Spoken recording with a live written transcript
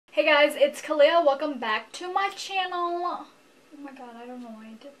Hey guys, it's Kalia. Welcome back to my channel. Oh my god, I don't know why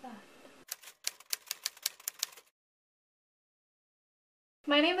I did that.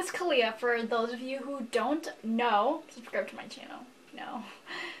 My name is Kalia. For those of you who don't know, subscribe to my channel. No,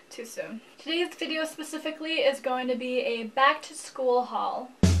 too soon. Today's video specifically is going to be a back to school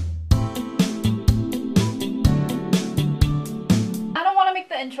haul. I don't want to make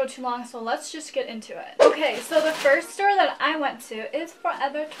the intro too long, so let's just get into it. Okay, so the first store that I went to is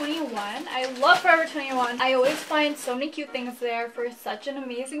Forever 21. I love Forever 21. I always find so many cute things there for such an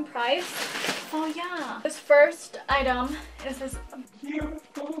amazing price. So yeah, this first item is this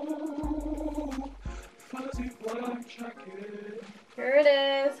beautiful fuzzy black jacket. Here it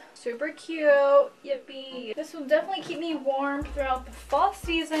is. Super cute. Yippee. This will definitely keep me warm throughout the fall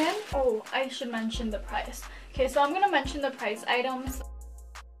season. Oh, I should mention the price. Okay, so I'm going to mention the price items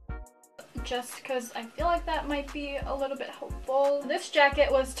just because I feel like that might be a little bit helpful. This jacket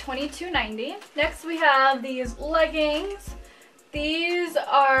was $22.90. Next we have these leggings. These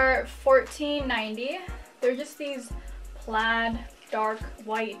are $14.90. They're just these plaid dark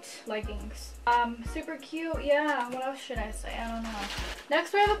white leggings. Super cute. Yeah, what else should I say? I don't know.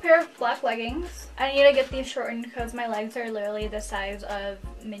 Next we have a pair of black leggings. I need to get these shortened because my legs are literally the size of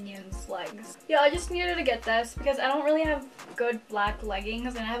Minion's legs. Yeah, I just needed to get this because I don't really have good black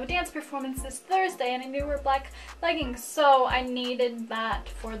leggings, and I have a dance performance this Thursday and I knew wear black leggings, so I needed that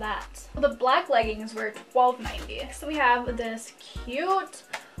for that. The black leggings were $12.90. So we have this cute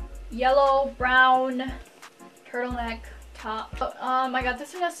yellow brown turtleneck top. I got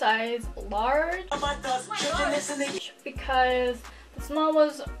this in a size large because the small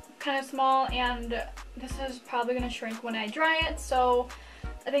was kind of small and this is probably going to shrink when I dry it, so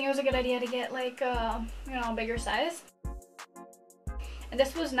I think it was a good idea to get like a bigger size. And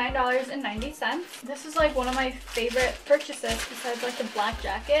this was $9.90. This is like one of my favorite purchases besides like the black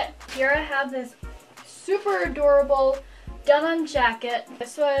jacket. Here I have this super adorable denim jacket.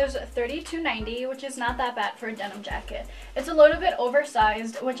 This was $32.90, which is not that bad for a denim jacket. It's a little bit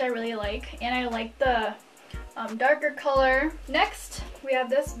oversized, which I really like, and I like the darker color. Next, we have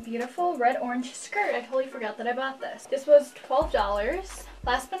this beautiful red-orange skirt. I totally forgot that I bought this. This was $12.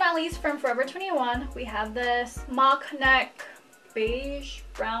 Last but not least, from Forever 21, we have this mock neck beige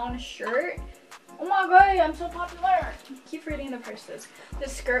brown shirt. Oh my god, I'm so popular. I keep reading the prices.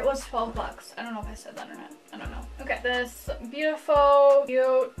 This skirt was 12 bucks. I don't know if I said that or not. I don't know. Okay, this beautiful,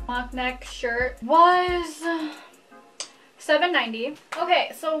 cute mock neck shirt was $7.90.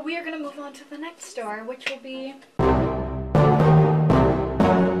 Okay, so we are gonna move on to the next store, which will be... The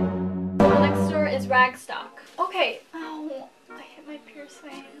next store is Ragstock. Okay, oh, I hit my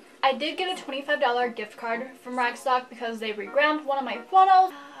piercing. I did get a $25 gift card from Ragstock because they regrammed one of my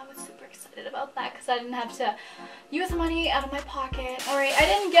photos. I was super excited about that because I didn't have to use money out of my pocket. Alright, I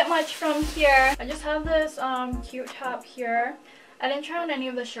didn't get much from here. I just have this cute top here. I didn't try on any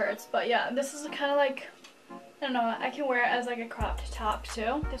of the shirts, but yeah, this is kind of like, I don't know, I can wear it as like a cropped top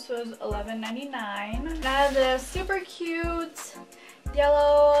too. This was $11.99. And I have this super cute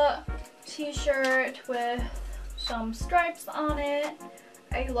yellow t-shirt with some stripes on it.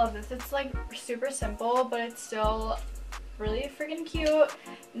 I love this. It's like super simple, but it's still really freaking cute.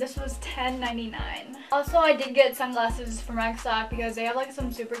 This was $10.99. Also, I did get sunglasses from Ragstock because they have like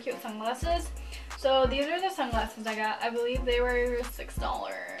some super cute sunglasses. So these are the sunglasses I got. I believe they were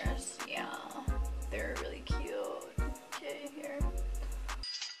 $6. Yeah, they're really cute. Okay, here.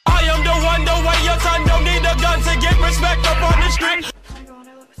 I am the one, the way your son don't need a gun to get respect up on the street. Oh my god,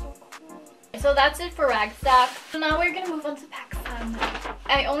 I look so cool. So that's it for Ragstock. So now we're gonna move on to Pacsun.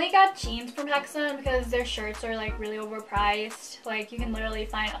 I only got jeans from Pacsun because their shirts are like really overpriced. Like you can literally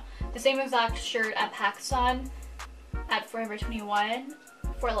find the same exact shirt at Pacsun at Forever 21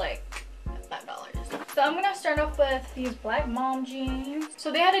 for like $5. So I'm gonna start off with these black mom jeans.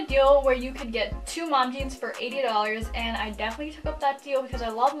 So they had a deal where you could get 2 mom jeans for $80, and I definitely took up that deal because I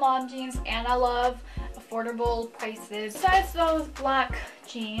love mom jeans and I love affordable prices. Besides those black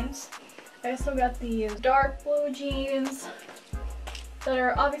jeans, I also got these dark blue jeans that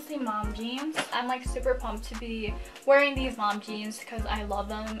are obviously mom jeans. I'm like super pumped to be wearing these mom jeans because I love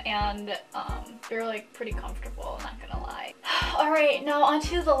them, and they're like pretty comfortable, I'm not gonna lie. Alright, now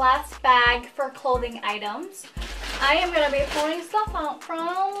onto the last bag for clothing items. I am gonna be pulling stuff out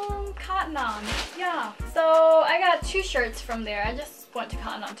from Canon. Yeah, so I got 2 shirts from there. I just went to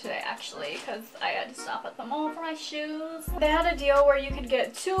Canon today actually because I had to stop at the mall for my shoes. They had a deal where you could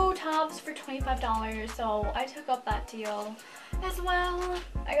get 2 tops for $25, so I took up that deal as well.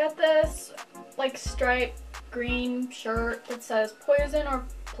 I got this like striped green shirt that says poison or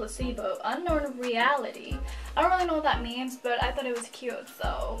Placebo, unknown reality. I don't really know what that means, but I thought it was cute,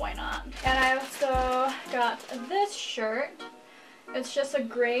 so why not? And I also got this shirt. It's just a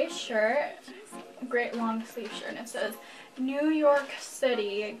gray shirt, a great long sleeve shirt, and it says New York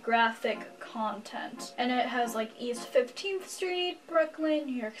City graphic content. And it has like East 15th Street, Brooklyn,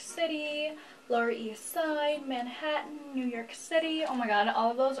 New York City, Lower East Side, Manhattan, New York City. Oh my god,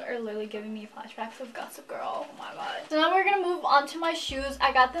 all of those are literally giving me flashbacks of Gossip Girl. Oh my god. So now we're gonna move on to my shoes.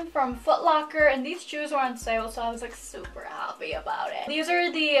 I got them from Foot Locker, and these shoes were on sale, so I was like super happy about it. These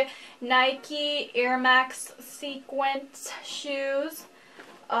are the Nike Air Max sequence shoes.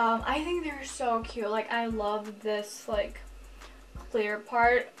 I think they're so cute. Like, I love this like clear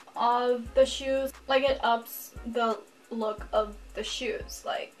part of the shoes. Like, it ups the look of the shoes.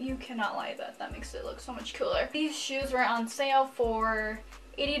 Like, you cannot lie, that makes it look so much cooler. These shoes were on sale for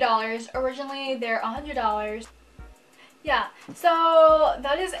 $80. Originally they're $100. Yeah, so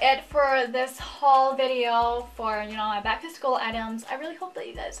that is it for this haul video for, you know, my back to school items. I really hope that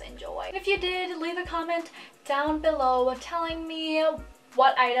you guys enjoyed. If you did, leave a comment down below telling me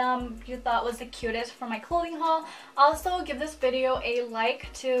what item you thought was the cutest for my clothing haul. Also, give this video a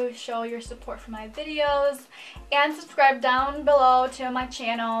like to show your support for my videos, and subscribe down below to my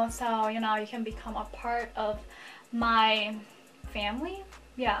channel so, you know, you can become a part of my family.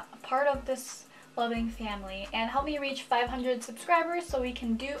 Yeah, a part of this loving family, and help me reach 500 subscribers so we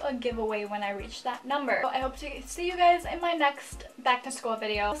can do a giveaway when I reach that number. So I hope to see you guys in my next back to school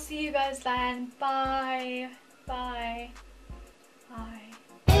video. See you guys then. Bye. Bye. Bye.